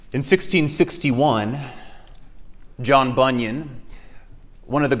In 1661, John Bunyan,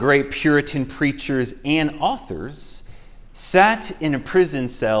 one of the great Puritan preachers and authors, sat in a prison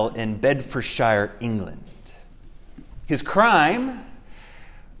cell in Bedfordshire, England. His crime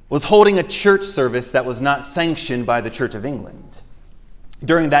was holding a church service that was not sanctioned by the Church of England.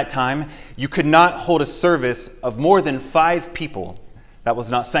 During that time, you could not hold a service of more than 5 people that was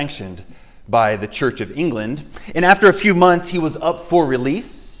not sanctioned by the Church of England. And after a few months, he was up for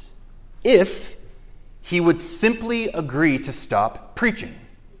release if he would simply agree to stop preaching.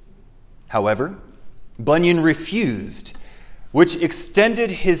 However, Bunyan refused, which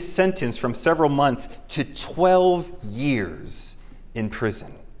extended his sentence from several months to 12 years in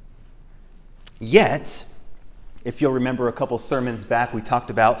prison. Yet, if you'll remember a couple sermons back, we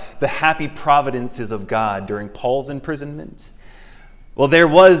talked about the happy providences of God during Paul's imprisonment. Well, there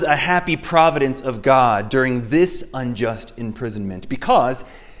was a happy providence of God during this unjust imprisonment because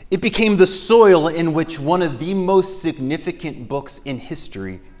it became the soil in which one of the most significant books in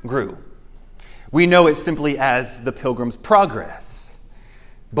history grew. We know it simply as The Pilgrim's Progress.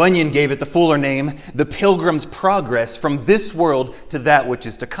 Bunyan gave it the fuller name, The Pilgrim's Progress from this world to that which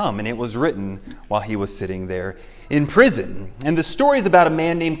is to come, and it was written while he was sitting there in prison. And the story is about a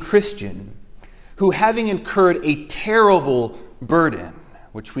man named Christian who, having incurred a terrible burden,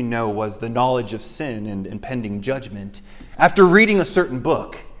 which we know was the knowledge of sin and impending judgment, after reading a certain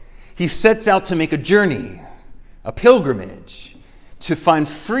book, he sets out to make a journey, a pilgrimage, to find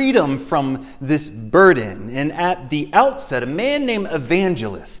freedom from this burden. And at the outset, a man named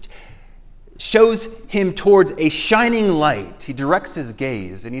Evangelist shows him towards a shining light. He directs his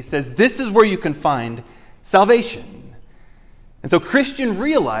gaze and he says, "This is where you can find salvation." And so Christian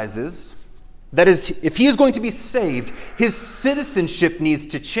realizes that if he is going to be saved, his citizenship needs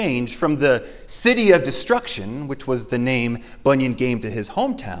to change from the city of destruction, which was the name Bunyan gave to his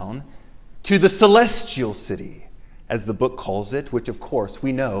hometown, to the celestial city, as the book calls it, which of course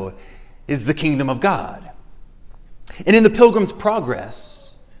we know is the kingdom of God. And in The Pilgrim's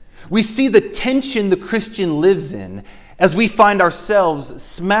Progress, we see the tension the Christian lives in as we find ourselves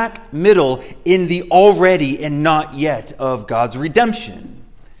smack middle in the already and not yet of God's redemption.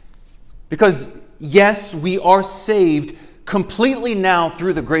 Because, yes, we are saved completely now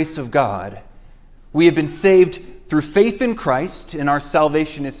through the grace of God. We have been saved through faith in Christ, and our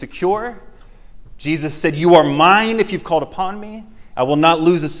salvation is secure. Jesus said, "You are mine if you've called upon me. I will not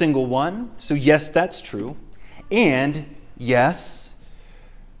lose a single one." So, yes, that's true. And, yes,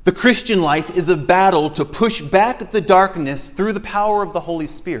 the Christian life is a battle to push back the darkness through the power of the Holy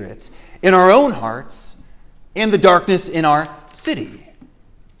Spirit in our own hearts and the darkness in our city.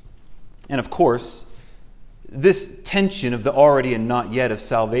 And of course, this tension of the already and not yet of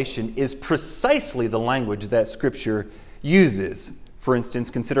salvation is precisely the language that Scripture uses. For instance,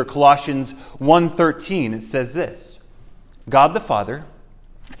 consider Colossians 1:13. It says this: "God the Father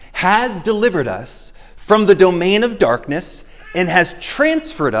has delivered us from the domain of darkness and has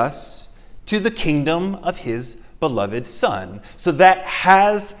transferred us to the kingdom of His beloved Son." So that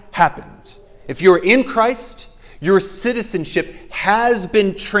has happened. If you're in Christ, your citizenship has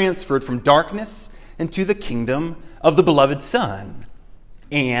been transferred from darkness into the kingdom of the beloved Son.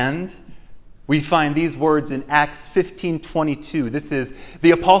 And we find these words in Acts 15:22. This is the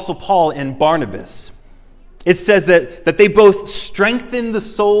Apostle Paul and Barnabas. It says that they both strengthened the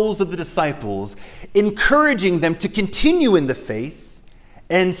souls of the disciples, encouraging them to continue in the faith,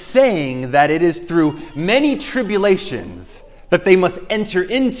 and saying that it is through many tribulations that they must enter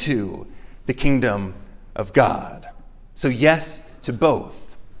into the kingdom of God. So yes to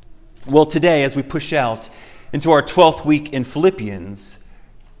both. Well, today, as we push out into our 12th week in Philippians,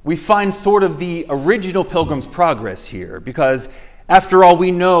 we find sort of the original Pilgrim's Progress here, because after all,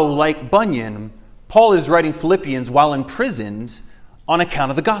 we know, like Bunyan, Paul is writing Philippians while imprisoned on account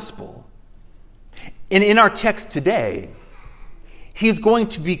of the gospel. And in our text today, he's going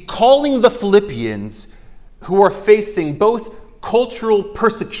to be calling the Philippians who are facing both cultural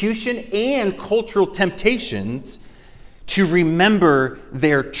persecution and cultural temptations to remember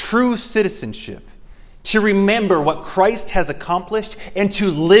their true citizenship, to remember what Christ has accomplished, and to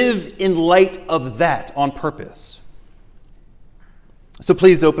live in light of that on purpose. So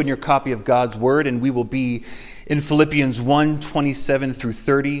please open your copy of God's Word, and we will be in Philippians 1:27 through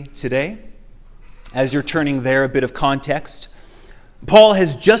 30 today. As you're turning there, a bit of context. Paul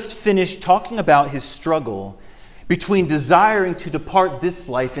has just finished talking about his struggle between desiring to depart this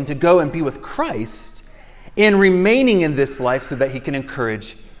life and to go and be with Christ, and remaining in this life so that he can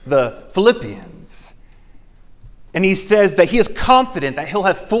encourage the Philippians. And he says that he is confident that he'll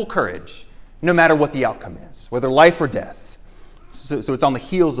have full courage no matter what the outcome is, whether life or death. So it's on the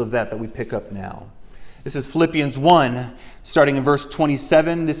heels of that we pick up now. This is Philippians 1, starting in verse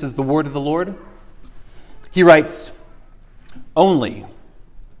 27. This is the word of the Lord. He writes, "Only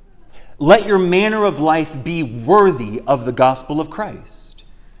let your manner of life be worthy of the gospel of Christ,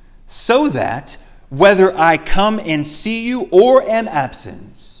 so that, whether I come and see you or am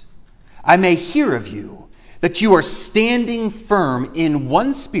absent, I may hear of you, that you are standing firm in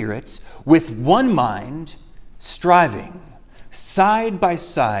one spirit, with one mind, striving side by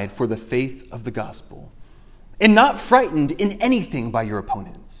side for the faith of the gospel, and not frightened in anything by your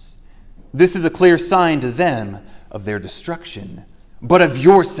opponents. This is a clear sign to them of their destruction, but of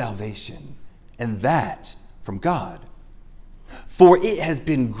your salvation, and that from God. For it has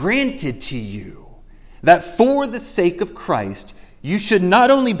been granted to you that for the sake of Christ you should not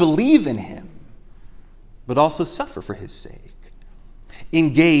only believe in him, but also suffer for his sake,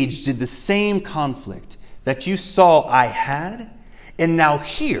 engaged in the same conflict that you saw I had, and now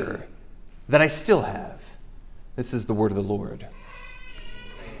hear that I still have." This is the word of the Lord.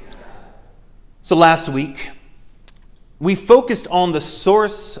 So last week, we focused on the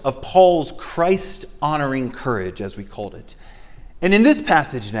source of Paul's Christ-honoring courage, as we called it. And in this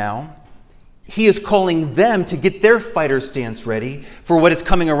passage now, he is calling them to get their fighter stance ready for what is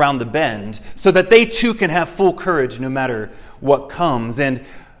coming around the bend, so that they too can have full courage no matter what comes. And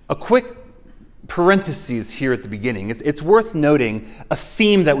a quick parentheses here at the beginning. It's worth noting a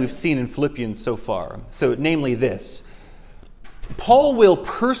theme that we've seen in Philippians so far. So, namely this: Paul will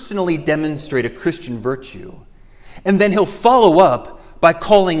personally demonstrate a Christian virtue, and then he'll follow up by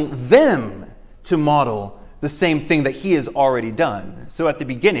calling them to model the same thing that he has already done. So at the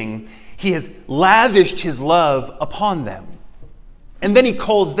beginning, he has lavished his love upon them. And then he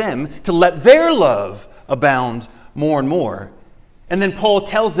calls them to let their love abound more and more. And then Paul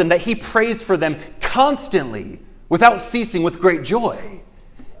tells them that he prays for them constantly, without ceasing, with great joy.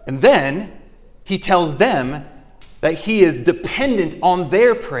 And then he tells them that he is dependent on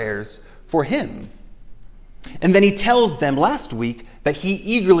their prayers for him. And then he tells them last week that he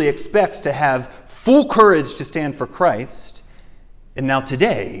eagerly expects to have full courage to stand for Christ. And now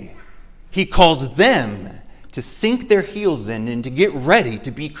today, he calls them to sink their heels in and to get ready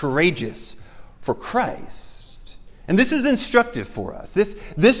to be courageous for Christ. And this is instructive for us.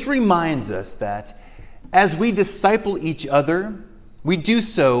 This reminds us that as we disciple each other, we do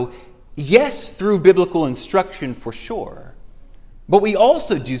so, yes, through biblical instruction for sure, but we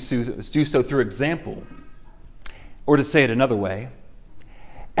also do so through example. Or to say it another way,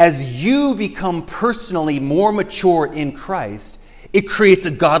 as you become personally more mature in Christ, it creates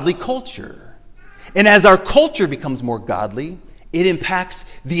a godly culture. And as our culture becomes more godly, it impacts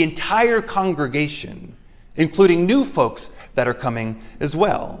the entire congregation, including new folks that are coming as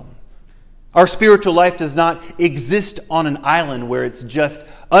well. Our spiritual life does not exist on an island where it's just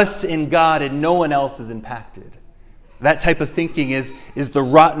us and God and no one else is impacted. That type of thinking is the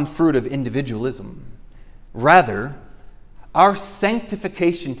rotten fruit of individualism. Rather, our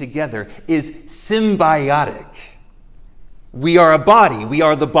sanctification together is symbiotic. We are a body. We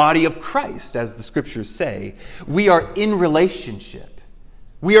are the body of Christ, as the scriptures say. We are in relationship.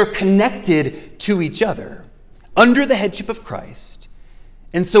 We are connected to each other under the headship of Christ.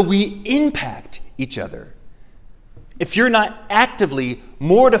 And so we impact each other. If you're not actively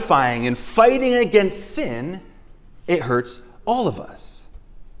mortifying and fighting against sin, it hurts all of us.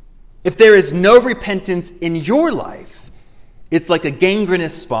 If there is no repentance in your life, it's like a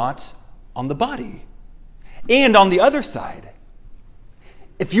gangrenous spot on the body. And on the other side,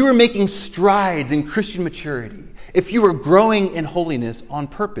 if you are making strides in Christian maturity, if you are growing in holiness on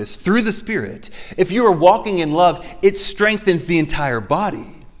purpose through the Spirit, if you are walking in love, it strengthens the entire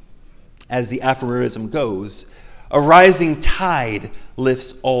body. As the aphorism goes, a rising tide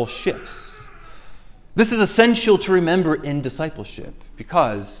lifts all ships. This is essential to remember in discipleship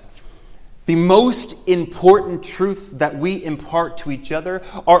because the most important truths that we impart to each other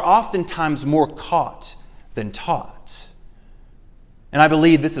are oftentimes more caught than taught. And I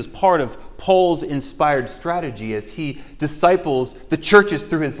believe this is part of Paul's inspired strategy as he disciples the churches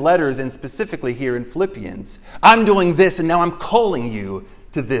through his letters, and specifically here in Philippians. I'm doing this, and now I'm calling you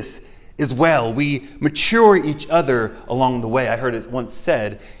to this as well. We mature each other along the way. I heard it once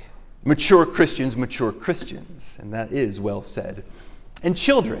said, mature Christians mature Christians. And that is well said. And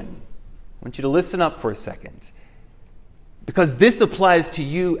children, I want you to listen up for a second, because this applies to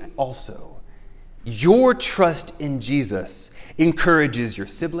you also. Your trust in Jesus encourages your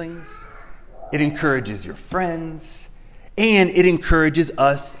siblings, it encourages your friends, and it encourages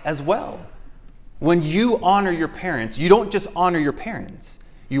us as well. When you honor your parents, you don't just honor your parents,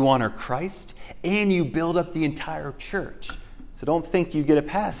 you honor Christ, and you build up the entire church. So don't think you get a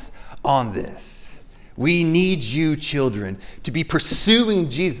pass on this. We need you, children, to be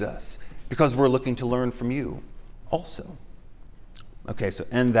pursuing Jesus because we're looking to learn from you also. Okay, so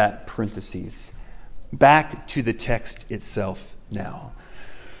end that parentheses. Back to the text itself now.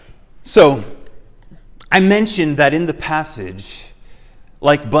 So, I mentioned that in the passage,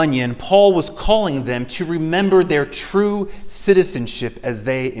 like Bunyan, Paul was calling them to remember their true citizenship as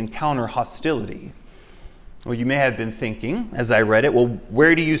they encounter hostility. Well, you may have been thinking, as I read it, well,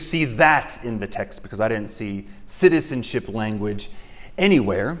 where do you see that in the text? Because I didn't see citizenship language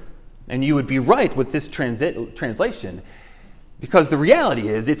anywhere. And you would be right with this translation, because the reality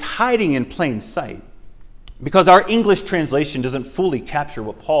is it's hiding in plain sight. Because our English translation doesn't fully capture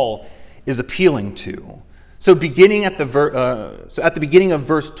what Paul is appealing to. So beginning at the beginning of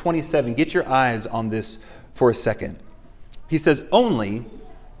verse 27, get your eyes on this for a second. He says, only,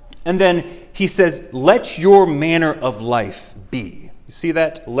 and then he says, let your manner of life be. You see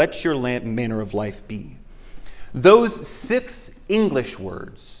that? Let your manner of life be. Those 6 English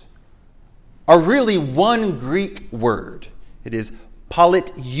words are really one Greek word. It is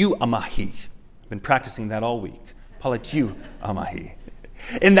politeuamahi. I've been practicing that all week. Politeuamahi.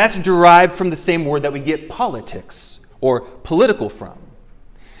 And that's derived from the same word that we get politics or political from.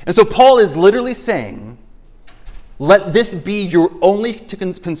 And so Paul is literally saying, let this be your only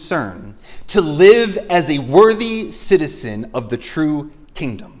concern, to live as a worthy citizen of the true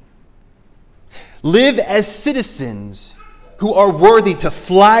kingdom. Live as citizens who are worthy to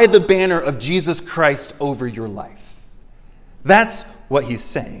fly the banner of Jesus Christ over your life. That's what he's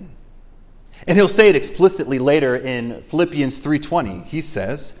saying. And he'll say it explicitly later in Philippians 3:20. He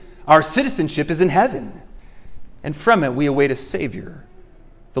says, our citizenship is in heaven, and from it we await a Savior,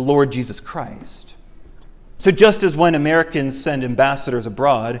 the Lord Jesus Christ. So just as when Americans send ambassadors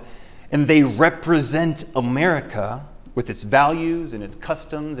abroad and they represent America with its values and its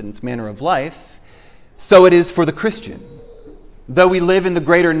customs and its manner of life, so it is for the Christian. Though we live in the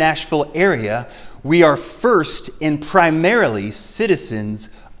greater Nashville area, we are first and primarily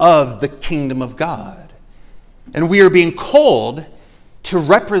citizens of the kingdom of God. And we are being called to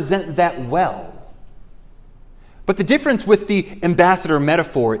represent that well. But the difference with the ambassador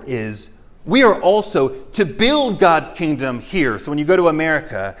metaphor is we are also to build God's kingdom here. So when you go to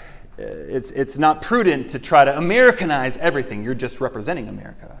America, it's not prudent to try to Americanize everything. You're just representing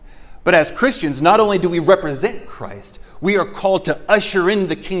America. But as Christians, not only do we represent Christ, we are called to usher in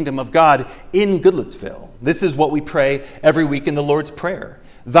the kingdom of God in Goodlettsville. This is what we pray every week in the Lord's Prayer.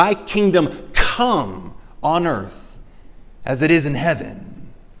 Thy kingdom come on earth as it is in heaven.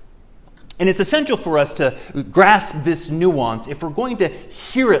 And it's essential for us to grasp this nuance if we're going to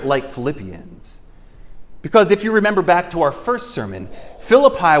hear it like Philippians. Because if you remember back to our first sermon,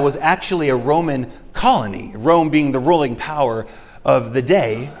 Philippi was actually a Roman colony, Rome being the ruling power of the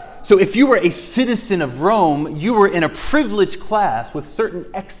day. So if you were a citizen of Rome, you were in a privileged class with certain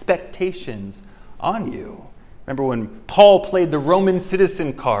expectations on you. Remember when Paul played the Roman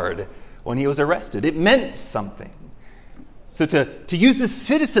citizen card when he was arrested? It meant something. So to use the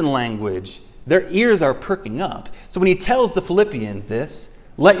citizen language, their ears are perking up. So when he tells the Philippians this,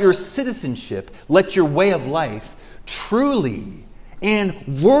 let your citizenship, let your way of life truly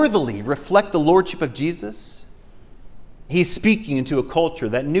and worthily reflect the lordship of Jesus, he's speaking into a culture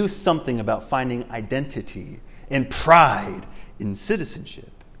that knew something about finding identity and pride in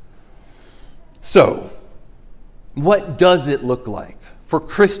citizenship. So, what does it look like for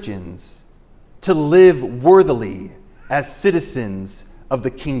Christians to live worthily as citizens of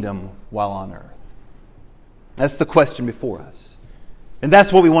the kingdom while on earth? That's the question before us. And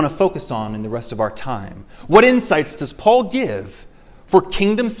that's what we want to focus on in the rest of our time. What insights does Paul give for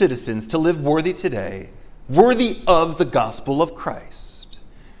kingdom citizens to live worthy today, worthy of the gospel of Christ?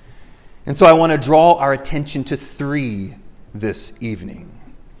 And so I want to draw our attention to 3 this evening.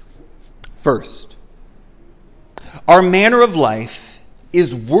 First, our manner of life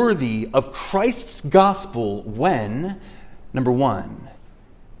is worthy of Christ's gospel when, number 1,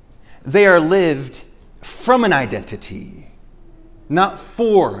 they are lived from an identity, not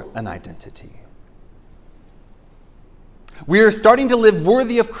for an identity. We are starting to live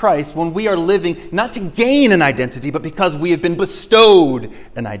worthy of Christ when we are living not to gain an identity, but because we have been bestowed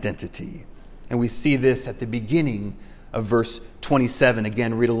an identity. And we see this at the beginning of verse 27.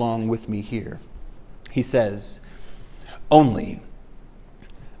 Again, read along with me here. He says, only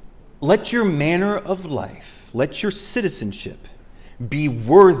let your manner of life, let your citizenship be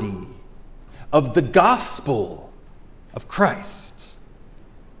worthy of the gospel of Christ.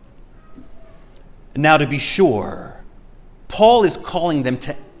 Now, to be sure, Paul is calling them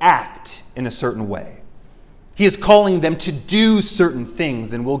to act in a certain way. He is calling them to do certain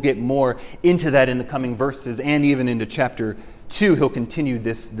things, and we'll get more into that in the coming verses, and even into chapter 2, he'll continue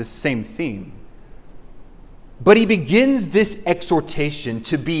this same theme. But he begins this exhortation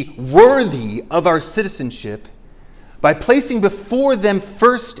to be worthy of our citizenship by placing before them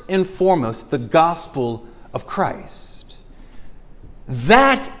first and foremost the gospel of Christ.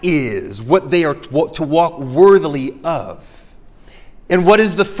 That is what they are to walk worthily of. And what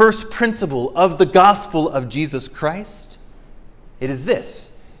is the first principle of the gospel of Jesus Christ? It is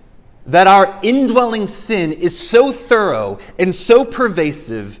this: that our indwelling sin is so thorough and so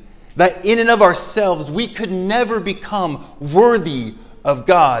pervasive that in and of ourselves we could never become worthy of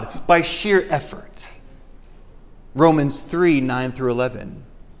God by sheer effort. Romans 3:9 through 11.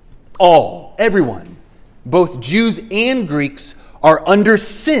 Everyone, both Jews and Greeks, are under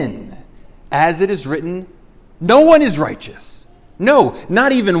sin. As it is written, no one is righteous. No,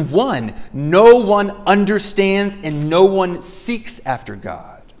 not even one. No one understands and no one seeks after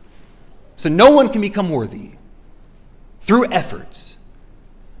God. So no one can become worthy through efforts.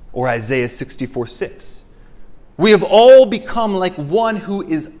 Or Isaiah 64:6. We have all become like one who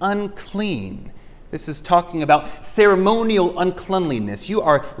is unclean. This is talking about ceremonial uncleanliness. You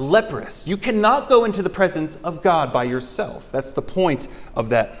are leprous. You cannot go into the presence of God by yourself. That's the point of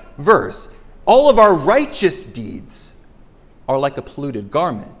that verse. All of our righteous deeds are like a polluted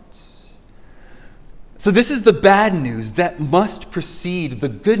garment. So this is the bad news that must precede the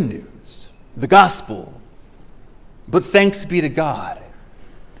good news, the gospel. But thanks be to God.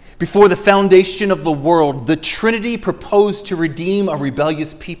 Before the foundation of the world, the Trinity proposed to redeem a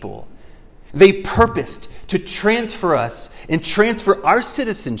rebellious people. They purposed to transfer us and transfer our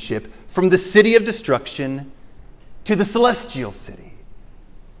citizenship from the city of destruction to the celestial city,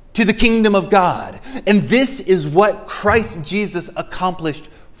 to the kingdom of God. And this is what Christ Jesus accomplished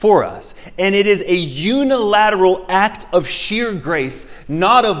for us. And it is a unilateral act of sheer grace,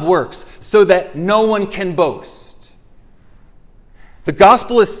 not of works, so that no one can boast. The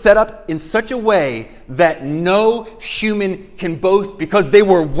gospel is set up in such a way that no human can boast because they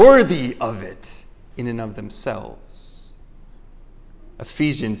were worthy of it in and of themselves.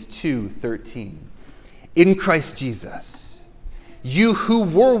 Ephesians 2:13. In Christ Jesus, you who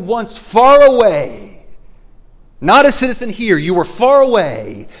were once far away, not a citizen here, you were far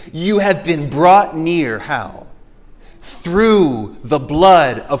away, you have been brought near. How? Through the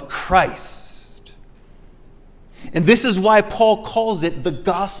blood of Christ. And this is why Paul calls it the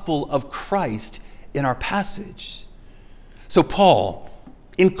gospel of Christ in our passage. So Paul,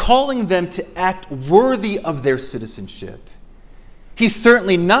 in calling them to act worthy of their citizenship, he's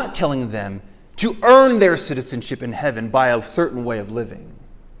certainly not telling them to earn their citizenship in heaven by a certain way of living.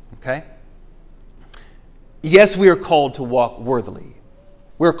 Okay? Yes, we are called to walk worthily.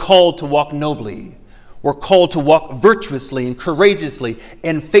 We're called to walk nobly. We're called to walk virtuously and courageously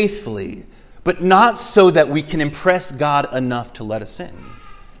and faithfully, but not so that we can impress God enough to let us in.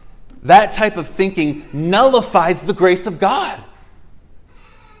 That type of thinking nullifies the grace of God.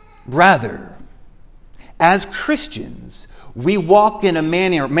 Rather, as Christians, we walk in a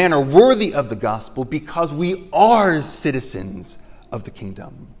manner worthy of the gospel because we are citizens of the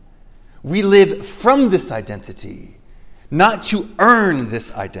kingdom. We live from this identity, not to earn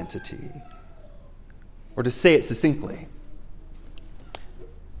this identity. Or to say it succinctly,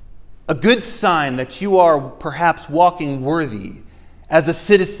 a good sign that you are perhaps walking worthy as a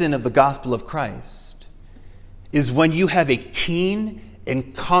citizen of the gospel of Christ is when you have a keen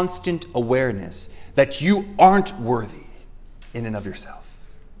and constant awareness that you aren't worthy in and of yourself,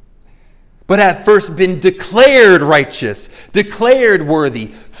 but have first been declared righteous, declared worthy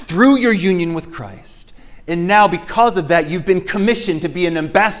through your union with Christ. And now because of that, you've been commissioned to be an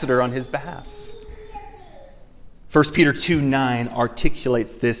ambassador on his behalf. 1 Peter 2:9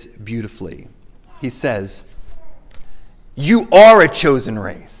 articulates this beautifully. He says, you are a chosen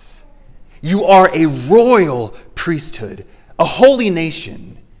race. You are a royal priesthood, a holy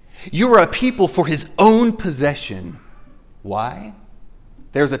nation. You are a people for his own possession. Why?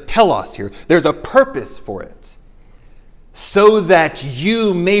 There's a telos here. There's a purpose for it. So that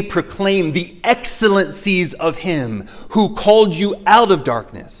you may proclaim the excellencies of him who called you out of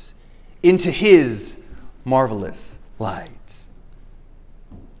darkness into his marvelous light.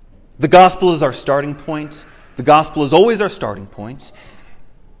 The gospel is our starting point. The gospel is always our starting point.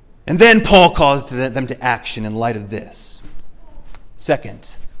 And then Paul calls them to action in light of this.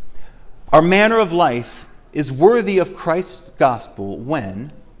 Second, our manner of life is worthy of Christ's gospel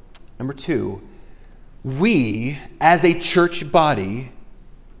when, number two, we as a church body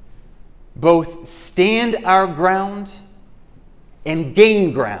both stand our ground and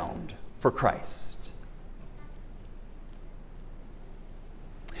gain ground for Christ.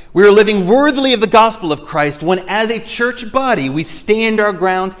 We are living worthily of the gospel of Christ when, as a church body, we stand our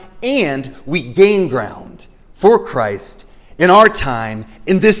ground and we gain ground for Christ in our time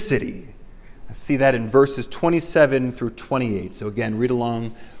in this city. I see that in verses 27 through 28. So again, read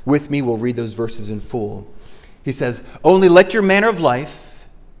along with me. We'll read those verses in full. He says, "Only let your manner of life,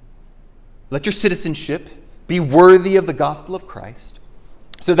 let your citizenship be worthy of the gospel of Christ,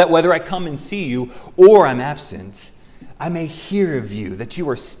 so that whether I come and see you or I'm absent, I may hear of you that you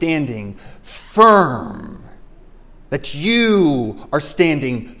are standing firm, that you are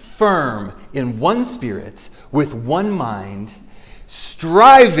standing firm in one spirit, with one mind,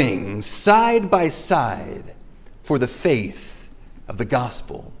 striving side by side for the faith of the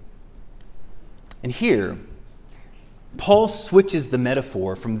gospel." And here, Paul switches the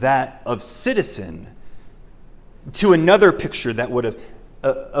metaphor from that of citizen to another picture that would have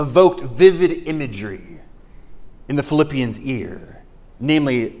evoked vivid imagery in the Philippians' ear,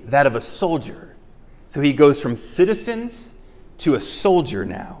 namely that of a soldier. So he goes from citizens to a soldier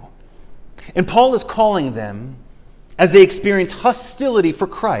now. And Paul is calling them, as they experience hostility for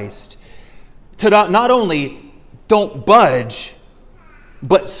Christ, to not only don't budge,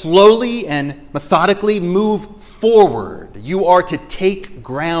 but slowly and methodically move forward. You are to take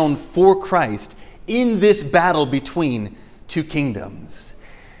ground for Christ in this battle between two kingdoms.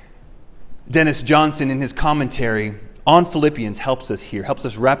 Dennis Johnson, in his commentary on Philippians, helps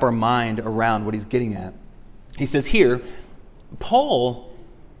us wrap our mind around what he's getting at. He says here, Paul,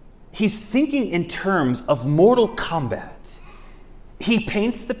 he's thinking in terms of mortal combat. He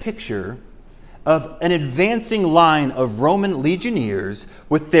paints the picture of an advancing line of Roman legionnaires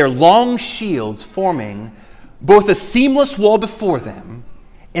with their long shields forming both a seamless wall before them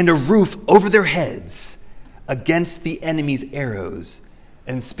and a roof over their heads against the enemy's arrows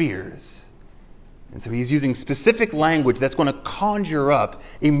and spears. And so he's using specific language that's going to conjure up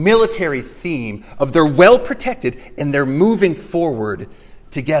a military theme of they're well protected and they're moving forward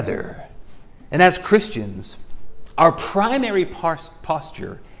together. And as Christians, our primary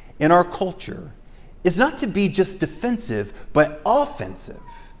posture in our culture is not to be just defensive, but offensive.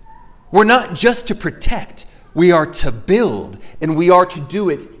 We're not just to protect, we are to build, and we are to do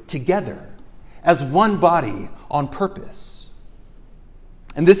it together as one body on purpose.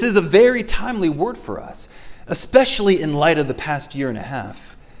 And this is a very timely word for us, especially in light of the past year and a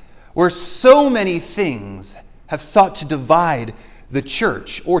half, where so many things have sought to divide the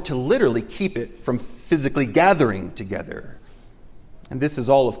church or to literally keep it from physically gathering together. And this is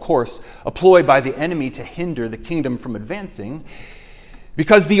all, of course, a ploy by the enemy to hinder the kingdom from advancing,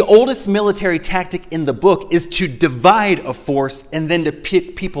 because the oldest military tactic in the book is to divide a force and then to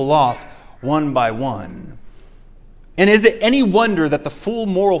pick people off one by one. And is it any wonder that the full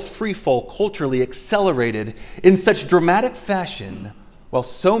moral freefall culturally accelerated in such dramatic fashion while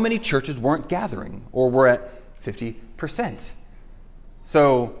so many churches weren't gathering or were at 50%?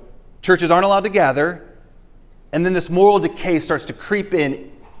 So churches aren't allowed to gather, and then this moral decay starts to creep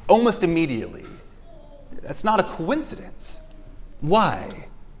in almost immediately. That's not a coincidence. Why?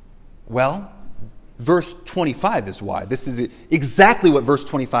 Well, verse 25 is why. This is exactly what verse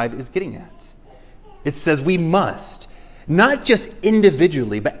 25 is getting at. It says we must, not just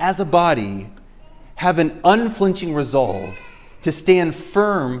individually, but as a body, have an unflinching resolve to stand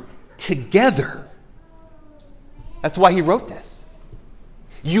firm together. That's why he wrote this.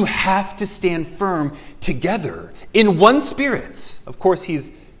 You have to stand firm together in one spirit. Of course,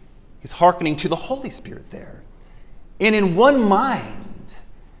 he's hearkening to the Holy Spirit there. And in one mind.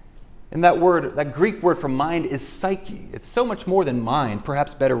 And that Greek word for mind is psyche. It's so much more than mind,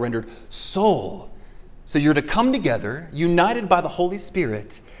 perhaps better rendered soul. So you're to come together, united by the Holy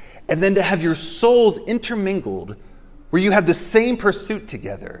Spirit, and then to have your souls intermingled, where you have the same pursuit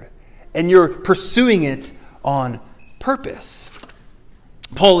together, and you're pursuing it on purpose.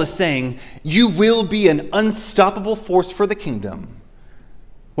 Paul is saying, you will be an unstoppable force for the kingdom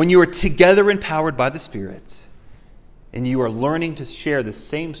when you are together empowered by the Spirit, and you are learning to share the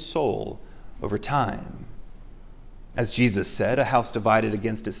same soul over time. As Jesus said, a house divided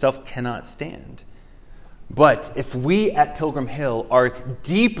against itself cannot stand. But if we at Pilgrim Hill are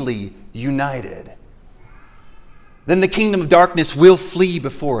deeply united, then the kingdom of darkness will flee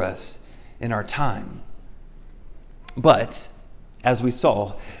before us in our time. But, as we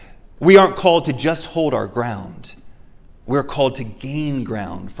saw, we aren't called to just hold our ground. We're called to gain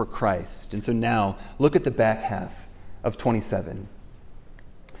ground for Christ. And so now, look at the back half of 27.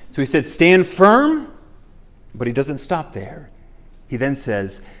 So he said, stand firm, but he doesn't stop there. He then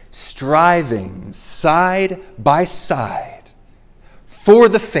says, striving side by side for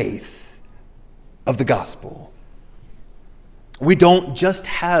the faith of the gospel. We don't just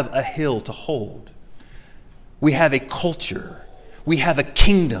have a hill to hold. We have a culture. We have a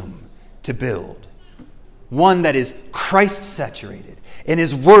kingdom to build. One that is Christ-saturated, and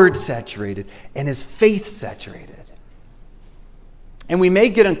His Word-saturated, and His faith-saturated. And we may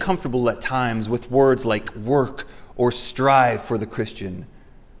get uncomfortable at times with words like work or strive for the Christian,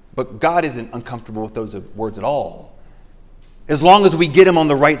 but God isn't uncomfortable with those words at all, as long as we get Him on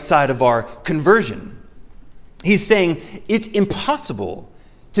the right side of our conversion. He's saying it's impossible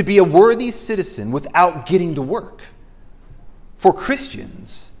to be a worthy citizen without getting to work. For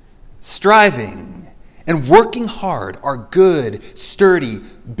Christians, striving and working hard are good, sturdy,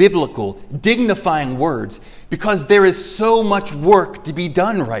 biblical, dignifying words because there is so much work to be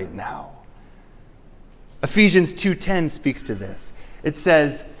done right now. Ephesians 2:10 speaks to this. It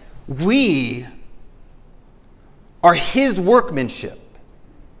says, we are His workmanship,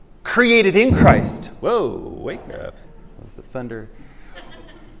 created in Christ. Whoa, wake up. That's the thunder.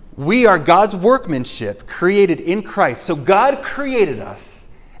 We are God's workmanship, created in Christ. So God created us,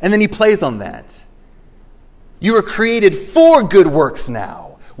 and then He plays on that. You are created for good works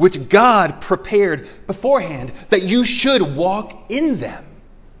now, which God prepared beforehand that you should walk in them.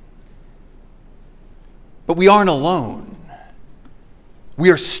 But we aren't alone.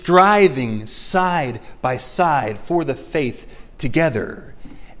 We are striving side by side for the faith together.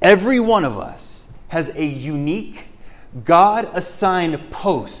 Every one of us has a unique, God-assigned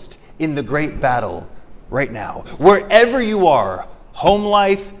post in the great battle right now. Wherever you are, home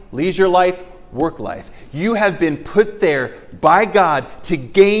life, leisure life, work life, you have been put there by God to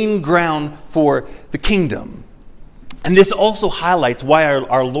gain ground for the kingdom. And this also highlights why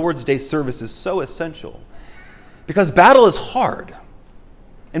our Lord's Day service is so essential. Because battle is hard,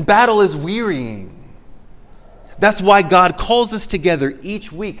 and battle is wearying. That's why God calls us together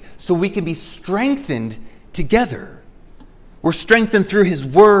each week, so we can be strengthened together. We're strengthened through His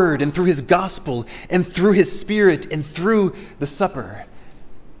Word and through His gospel and through His Spirit and through the supper.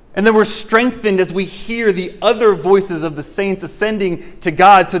 And then we're strengthened as we hear the other voices of the saints ascending to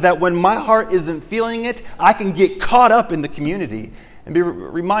God, so that when my heart isn't feeling it, I can get caught up in the community and be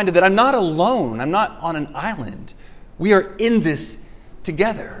reminded that I'm not alone. I'm not on an island. We are in this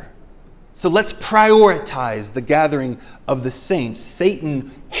together. So let's prioritize the gathering of the saints.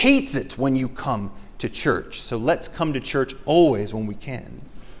 Satan hates it when you come to church. So let's come to church always when we can.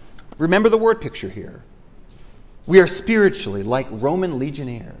 Remember the word picture here. We are spiritually like Roman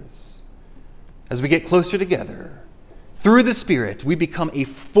legionnaires. As we get closer together, through the Spirit, we become a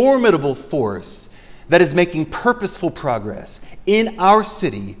formidable force that is making purposeful progress in our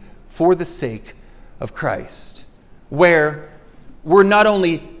city for the sake of Christ, where we're not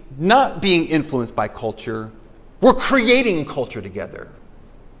only not being influenced by culture, we're creating culture together,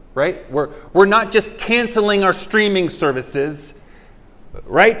 right? We're not just canceling our streaming services,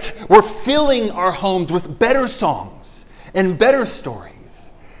 right? We're filling our homes with better songs and better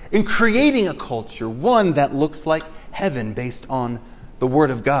stories and creating a culture, one that looks like heaven based on the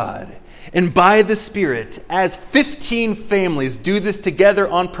Word of God. And by the Spirit, as 15 families do this together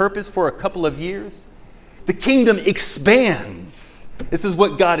on purpose for a couple of years, the kingdom expands. This is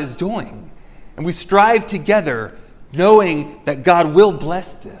what God is doing. And we strive together knowing that God will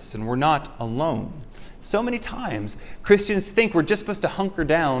bless this and we're not alone. So many times, Christians think we're just supposed to hunker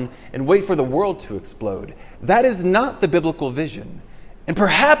down and wait for the world to explode. That is not the biblical vision. And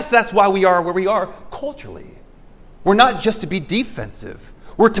perhaps that's why we are where we are culturally. We're not just to be defensive.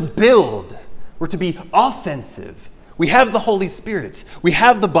 We're to build. We're to be offensive. We have the Holy Spirit. We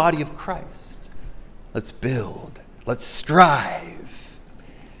have the body of Christ. Let's build. Let's strive.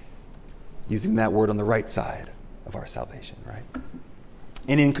 Using that word on the right side of our salvation, right?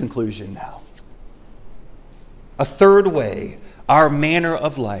 And in conclusion now, a third way our manner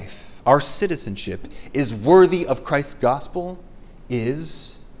of life, our citizenship, is worthy of Christ's gospel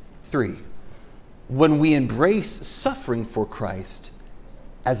is 3. When we embrace suffering for Christ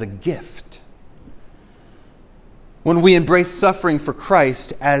as a gift. When we embrace suffering for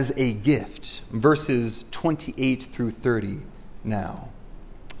Christ as a gift. Verses 28 through 30 now.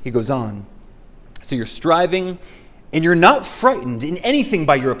 He goes on. So you're striving and you're not frightened in anything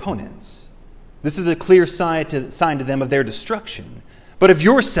by your opponents. This is a clear sign to them of their destruction, but of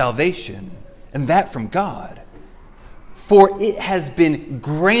your salvation, and that from God. For it has been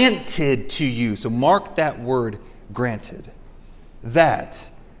granted to you, so mark that word, granted,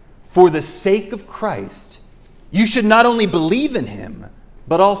 that for the sake of Christ, you should not only believe in Him,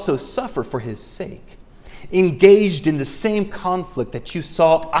 but also suffer for His sake, engaged in the same conflict that you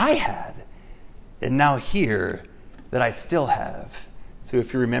saw I had, and now hear that I still have. So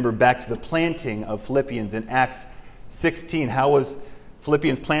if you remember back to the planting of Philippians in Acts 16, how was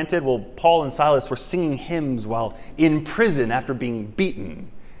Philippians planted? Well, Paul and Silas were singing hymns while in prison after being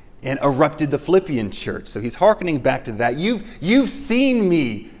beaten and erupted the Philippian church. So he's hearkening back to that. You've seen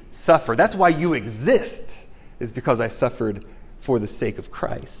me suffer. That's why you exist, is because I suffered for the sake of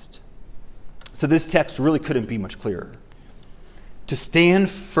Christ. So this text really couldn't be much clearer. To stand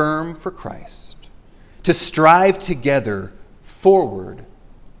firm for Christ, to strive together forward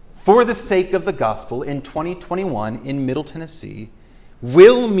for the sake of the gospel in 2021 in Middle Tennessee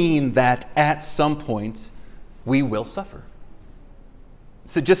will mean that at some point we will suffer.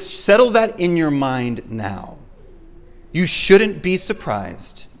 So just settle that in your mind now. You shouldn't be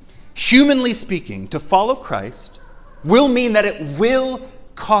surprised. Humanly speaking, to follow Christ will mean that it will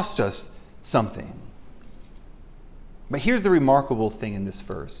cost us something. But here's the remarkable thing in this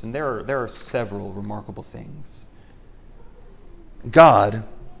verse, and there are several remarkable things. God,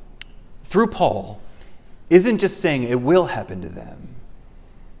 through Paul, isn't just saying it will happen to them.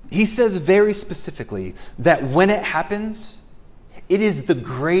 He says very specifically that when it happens, it is the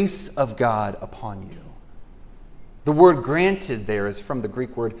grace of God upon you. The word granted there is from the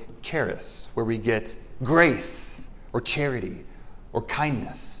Greek word charis, where we get grace or charity or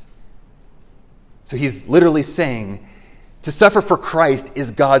kindness. So he's literally saying to suffer for Christ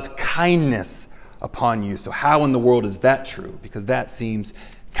is God's kindness upon you. So how in the world is that true? Because that seems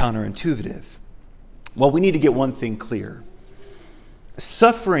counterintuitive. Well, we need to get one thing clear.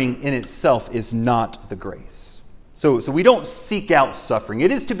 Suffering in itself is not the grace. So we don't seek out suffering.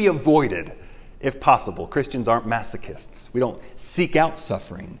 It is to be avoided if possible. Christians aren't masochists. We don't seek out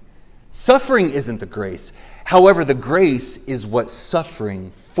suffering. Suffering isn't the grace. However, the grace is what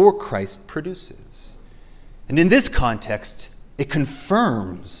suffering for Christ produces. And in this context, it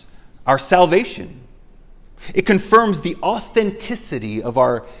confirms our salvation. It confirms the authenticity of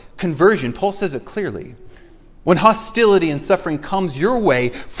our conversion. Paul says it clearly. When hostility and suffering comes your way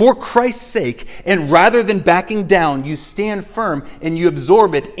for Christ's sake, and rather than backing down, you stand firm and you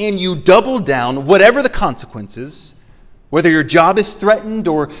absorb it and you double down, whatever the consequences, whether your job is threatened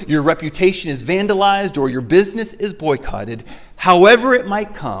or your reputation is vandalized or your business is boycotted, however it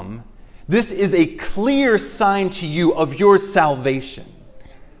might come, this is a clear sign to you of your salvation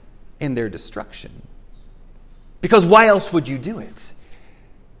and their destruction. Because why else would you do it?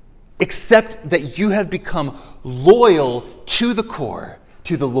 Except that you have become loyal to the core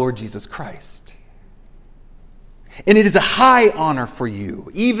to the Lord Jesus Christ. And it is a high honor for you,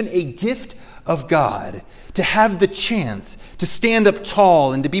 even a gift of God, to have the chance to stand up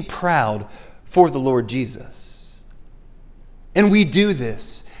tall and to be proud for the Lord Jesus. And we do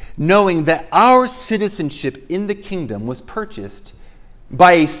this knowing that our citizenship in the kingdom was purchased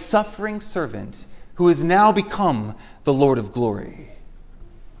by a suffering servant who has now become the Lord of glory.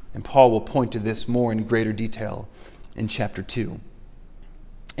 And Paul will point to this more in greater detail in chapter 2.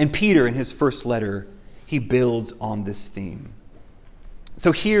 And Peter, in his first letter, he builds on this theme.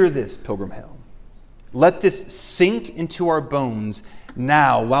 So hear this, Pilgrim Hill. Let this sink into our bones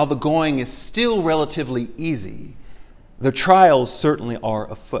now, while the going is still relatively easy. The trials certainly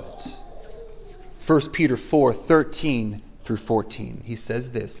are afoot. 1 Peter 4:13 through 14. He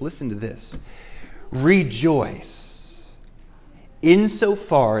says this. Listen to this. Rejoice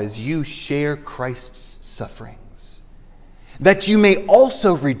insofar as you share Christ's sufferings, that you may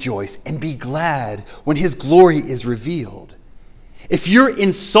also rejoice and be glad when his glory is revealed. If you're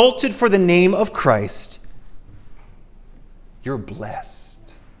insulted for the name of Christ, you're blessed.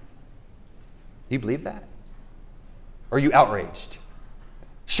 Do you believe that? Or are you outraged?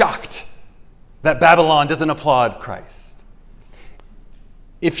 Shocked that Babylon doesn't applaud Christ?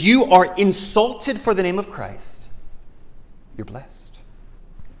 If you are insulted for the name of Christ, you're blessed.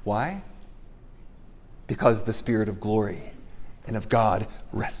 Why? Because the Spirit of glory and of God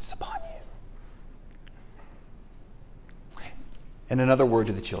rests upon you. And another word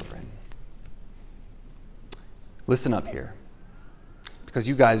to the children. Listen up here, because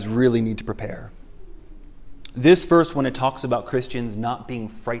you guys really need to prepare. This verse, when it talks about Christians not being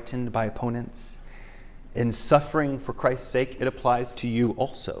frightened by opponents and suffering for Christ's sake, it applies to you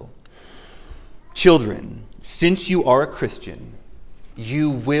also. Children, since you are a Christian, you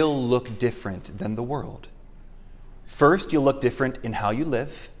will look different than the world. First, you'll look different in how you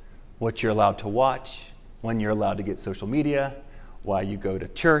live, what you're allowed to watch, when you're allowed to get social media, why you go to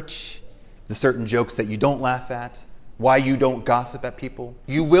church, the certain jokes that you don't laugh at, why you don't gossip at people.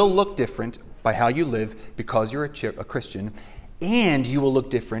 You will look different by how you live because you're a Christian, and you will look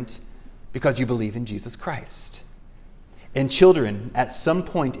different because you believe in Jesus Christ. And children, at some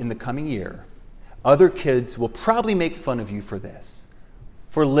point in the coming year, other kids will probably make fun of you for this,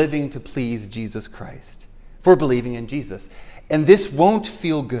 for living to please Jesus Christ. for believing in Jesus. And this won't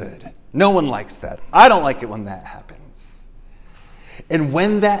feel good. No one likes that. I don't like it when that happens. And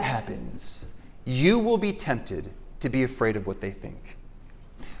when that happens, you will be tempted to be afraid of what they think.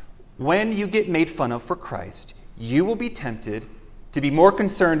 When you get made fun of for Christ, you will be tempted to be more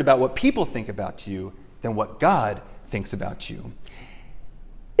concerned about what people think about you than what God thinks about you.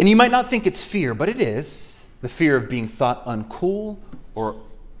 And you might not think it's fear, but it is. The fear of being thought uncool or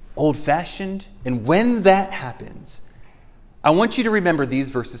old-fashioned. And when that happens, I want you to remember these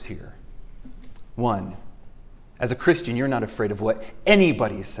verses here. 1, as a Christian, you're not afraid of what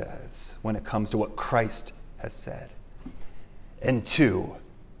anybody says when it comes to what Christ has said. And 2,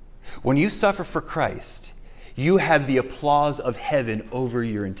 when you suffer for Christ, you have the applause of heaven over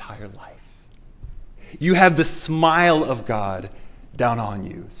your entire life. You have the smile of God down on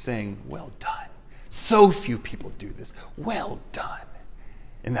you saying, well done. So few people do this. Well done.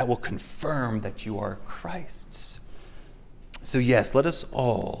 And that will confirm that you are Christ's. So yes, let us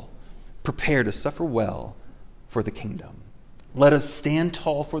all prepare to suffer well for the kingdom. Let us stand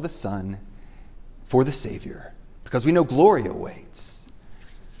tall for the Son, for the Savior, because we know glory awaits.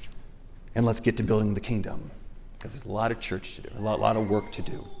 And let's get to building the kingdom, because there's a lot of church to do, a lot of work to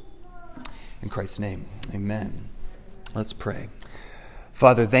do. In Christ's name, amen. Let's pray.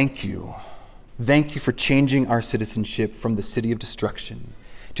 Father, thank you. Thank you for changing our citizenship from the city of destruction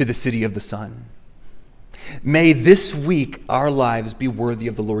to the city of the Son. May this week our lives be worthy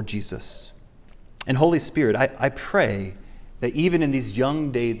of the Lord Jesus. And Holy Spirit, I pray that even in these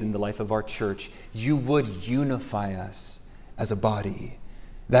young days in the life of our church, you would unify us as a body,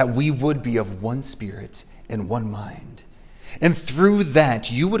 that we would be of one spirit and one mind. And through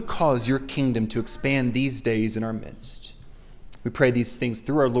that, you would cause your kingdom to expand these days in our midst. We pray these things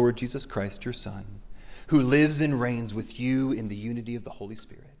through our Lord Jesus Christ, your Son, who lives and reigns with you in the unity of the Holy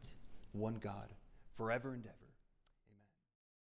Spirit, one God, forever and ever.